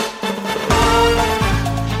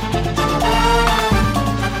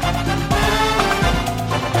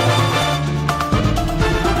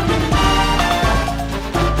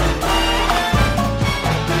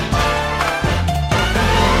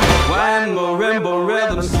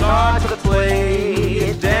rhythm start to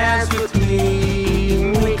play. Dance with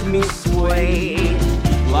me, make me sway.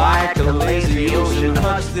 Like a lazy ocean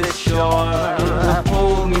hugs the shore.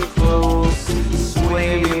 Hold me close,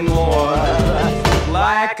 sway me more.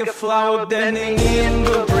 Like a flower bending in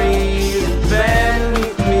the breeze. Bend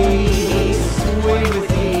with me, sway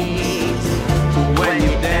with ease. When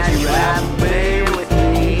you dance you have to play with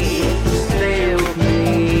me. Stay with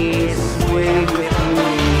me, sway with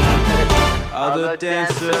me. Other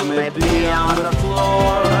dancers may be on the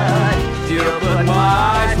floor, dear, but my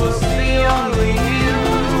eyes will see only you.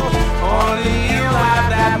 Only you have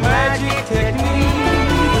that magic technique.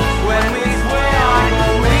 When we sway I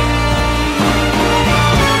can weak.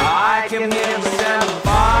 I can hear the sound of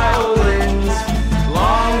violins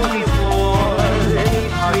long before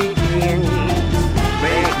it begins.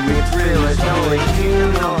 Make me thrill as only you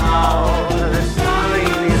know how.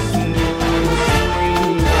 Swing me smooth, swing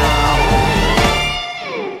me now.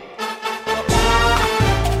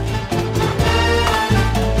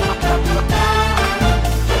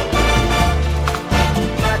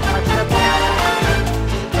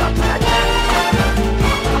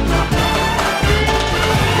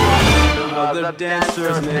 Other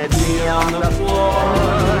dancers may be on the floor,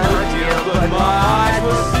 dear, but my eyes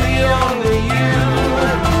will see only you.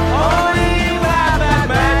 Only you have that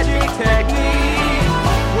magic technique.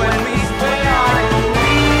 When we sway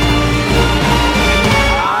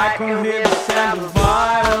I can hear the sound of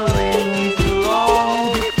violins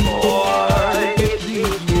long before it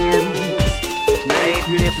begins. Make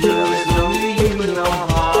me feel as only you know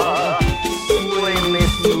how. Sway me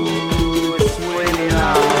smooth, sway me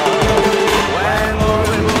now.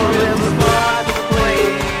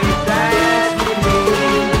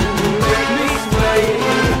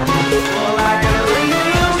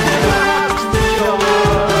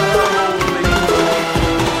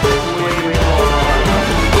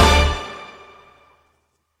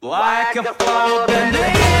 Like a flower